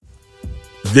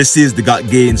This is the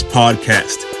𝐒𝐇𝐀𝐑𝐄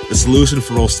podcast, the solution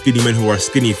for all skinny men who are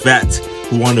skinny fat,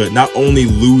 who want to not only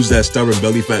lose that stubborn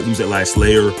belly fat, lose that last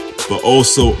layer, but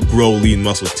also grow lean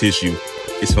muscle tissue.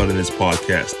 It's found in this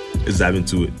podcast. Let's dive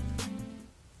into it.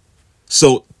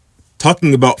 So,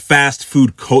 talking about fast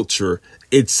food culture,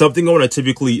 it's something I want to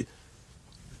typically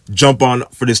jump on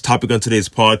for this topic on today's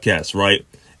podcast, right?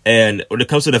 And when it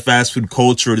comes to the fast food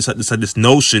culture, this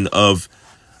notion of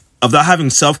not having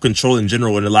self-control in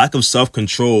general, and the lack of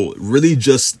self-control really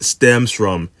just stems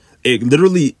from, it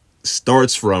literally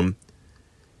starts from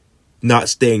not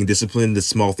staying disciplined in the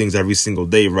small things every single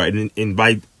day, right? And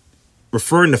by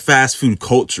referring to fast food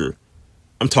culture,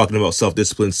 I'm talking about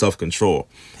self-discipline, self-control.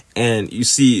 And you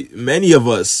see, many of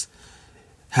us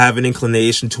have an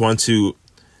inclination to want to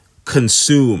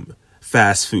consume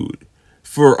fast food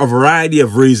for a variety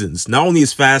of reasons. Not only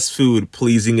is fast food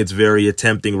pleasing, it's very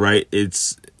tempting, right?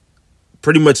 It's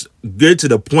pretty much good to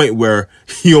the point where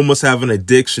you almost have an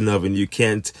addiction of it and you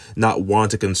can't not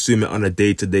want to consume it on a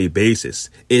day-to-day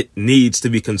basis. It needs to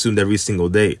be consumed every single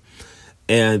day.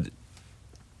 And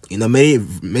you know,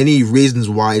 many reasons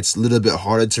why it's a little bit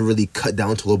harder to really cut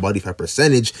down to low body fat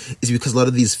percentage is because a lot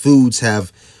of these foods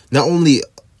have not only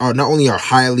are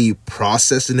highly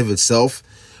processed in of itself,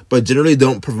 but generally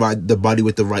don't provide the body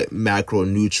with the right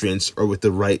macronutrients or with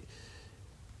the right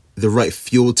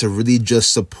fuel to really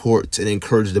just support and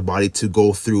encourage the body to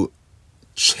go through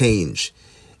change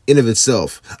in of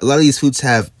itself. A lot of these foods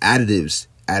have additives,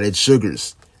 added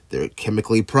sugars. They're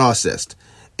chemically processed,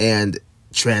 and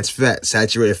trans fat,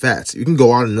 saturated fats. You can go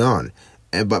on and on.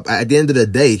 But at the end of the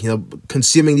day, you know,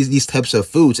 consuming these types of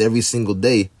foods every single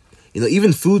day, you know,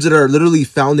 even foods that are literally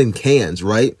found in cans,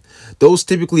 right? Those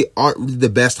typically aren't really the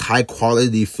best high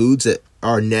quality foods that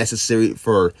are necessary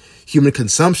for human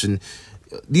consumption,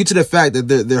 due to the fact that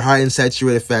they're high in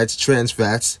saturated fats, trans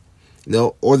fats, you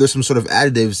know, or there's some sort of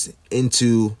additives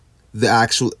into the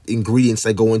actual ingredients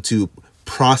that go into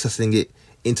processing it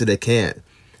into the can.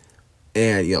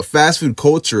 And, you know, fast food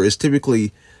culture is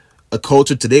typically a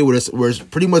culture today where it's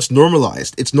pretty much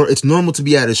normalized. It's normal to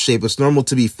be out of shape. It's normal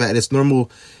to be fat. It's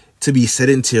normal to be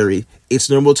sedentary. It's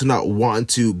normal to not want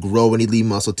to grow any lean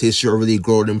muscle tissue or really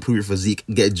grow and improve your physique,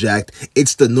 get jacked.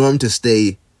 It's the norm to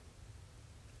stay,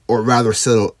 or rather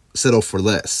settle for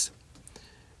less.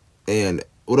 And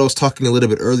what I was talking a little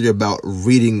bit earlier about,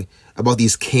 reading about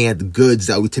these canned goods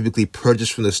that we typically purchase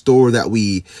from the store that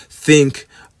we think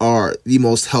are the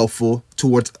most helpful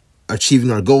towards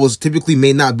achieving our goals, typically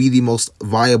may not be the most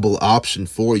viable option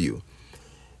for you.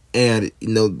 And, you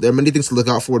know, there are many things to look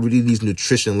out for reading these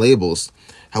nutrition labels.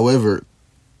 However,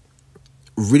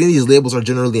 reading these labels are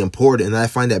generally important, and I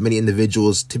find that many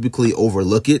individuals typically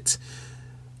overlook it.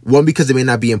 One, because it may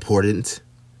not be important.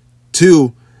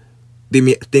 Two, they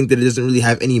may think that it doesn't really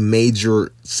have any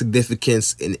major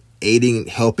significance in aiding,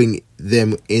 helping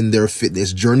them in their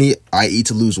fitness journey, i.e.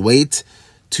 to lose weight,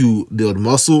 to build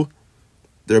muscle.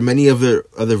 There are many other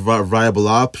viable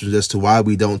options as to why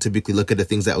we don't typically look at the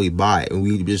things that we buy, and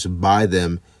we just buy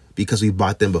them because we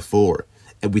bought them before,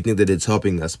 and we think that it's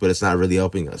helping us, but it's not really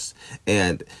helping us.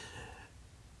 And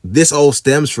this all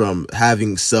stems from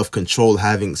having self-control,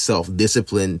 having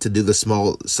self-discipline to do the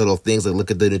small, subtle things, like look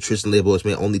at the nutrition label, which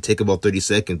may only take about 30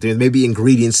 seconds. There may be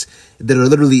ingredients that are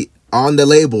literally on the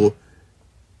label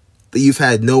that you've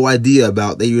had no idea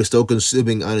about, that you're still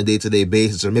consuming on a day-to-day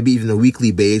basis, or maybe even a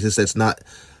weekly basis, that's not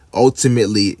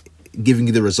ultimately giving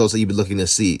you the results that you've been looking to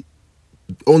see,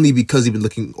 only because you've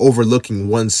been overlooking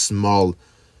one small,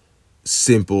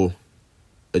 simple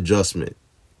adjustment.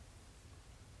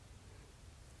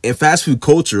 In fast food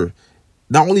culture,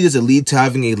 not only does it lead to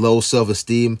having a low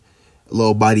self-esteem,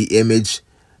 low body image,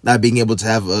 not being able to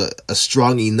have a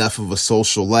strong enough of a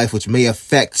social life, which may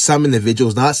affect some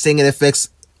individuals, not saying it affects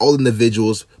all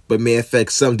individuals, but may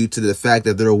affect some due to the fact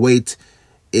that their weight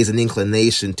is an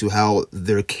inclination to how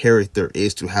their character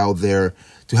is, to how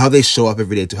they show up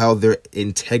every day, to how their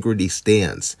integrity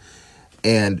stands.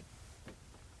 And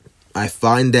I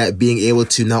find that being able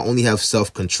to not only have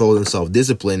self-control and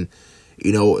self-discipline,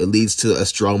 you know, it leads to a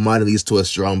strong mind, it leads to a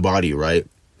strong body, right?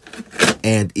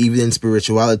 And even in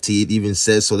spirituality, it even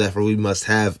says so that we must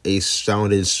have a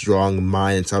sound and strong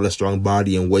mind and sound and strong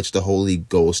body in which the Holy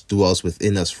Ghost dwells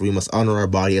within us. For we must honor our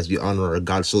body as we honor our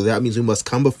God. So that means we must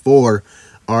come before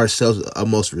ourselves with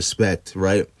utmost respect,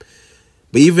 right?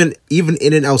 But even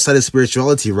in and outside of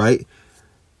spirituality, right?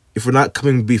 If we're not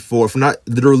if we're not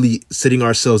literally setting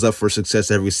ourselves up for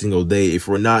success every single day, if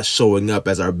we're not showing up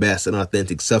as our best and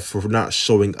authentic self, if we're not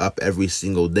showing up every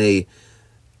single day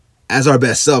as our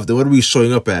best self, then what are we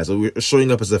showing up as? We're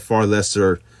showing up as a far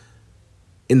lesser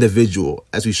individual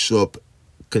as we show up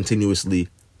continuously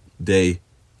day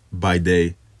by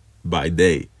day by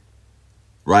day.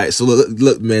 Right? So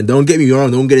look, man, don't get me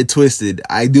wrong. Don't get it twisted.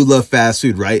 I do love fast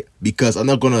food, right? Because I'm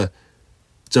not going to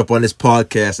jump on this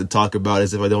podcast and talk about it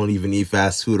as if I don't even eat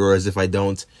fast food or as if I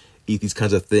don't eat these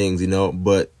kinds of things, you know?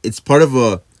 But it's part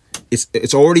of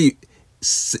it's already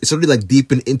like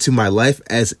deepened into my life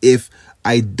as if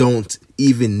I don't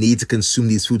even need to consume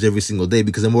these foods every single day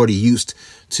because I'm already used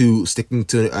to sticking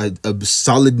to a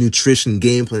solid nutrition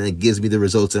game plan that gives me the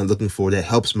results that I'm looking for, that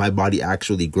helps my body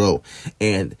actually grow.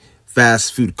 And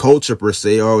fast food culture per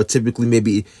se, or I would typically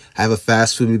maybe have a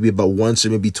fast food maybe about once or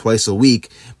maybe twice a week,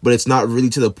 but it's not really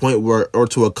to the point where, or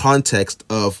to a context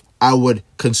of I would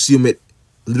consume it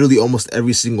literally almost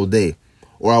every single day,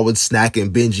 or I would snack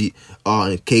and binge eat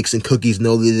on cakes and cookies and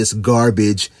all of this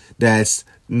garbage that's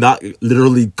not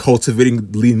literally cultivating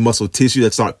lean muscle tissue,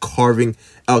 that's not carving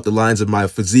out the lines of my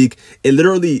physique. It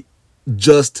literally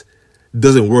just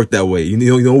doesn't work that way. You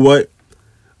know what?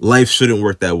 Life shouldn't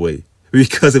work that way.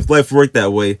 Because if life worked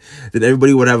that way, then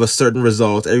everybody would have a certain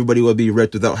result. Everybody would be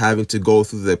ripped without having to go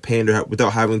through the pain or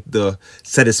without having the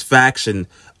satisfaction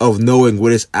of knowing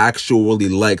what it's actually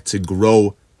like to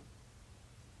grow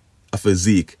a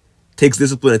physique. It takes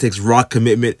discipline, it takes raw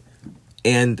commitment,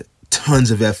 and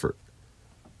tons of effort.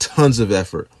 Tons of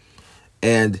effort.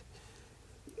 And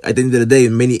at the end of the day,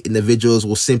 many individuals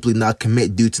will simply not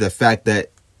commit due to the fact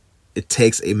that it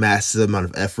takes a massive amount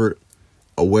of effort,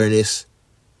 awareness,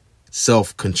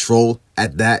 self-control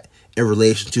at that, in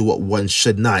relation to what one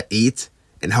should not eat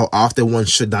and how often one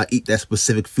should not eat that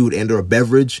specific food and or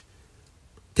beverage.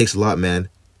 It takes a lot, man.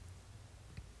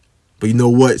 But you know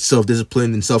what?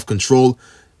 Self-discipline and self-control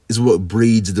is what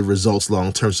breeds the results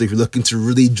long-term. So if you're looking to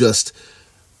really just,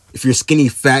 if you're skinny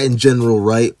fat in general,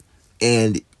 right,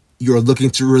 and you're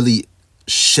looking to really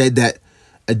shed that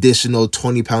additional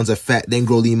 20 pounds of fat, then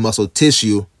grow lean muscle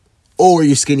tissue, or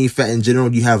you're skinny fat in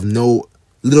general, you have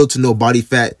little to no body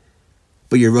fat,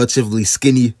 but you're relatively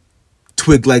skinny,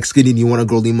 twig-like skinny, and you want to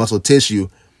grow lean muscle tissue,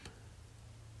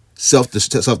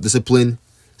 self-discipline,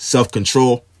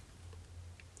 self-control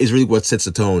is really what sets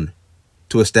the tone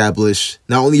to establish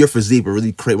not only your physique, but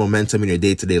really create momentum in your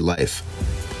day-to-day life.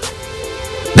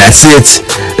 That's it.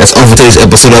 That's all for today's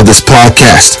episode of this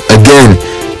podcast. Again,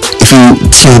 if you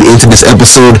tuned into this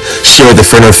episode, share with a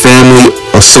friend or family,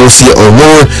 associate, or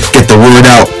more. Get the word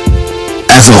out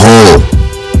as a whole,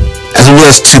 as well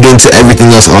as tune into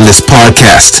everything else on this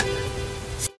podcast.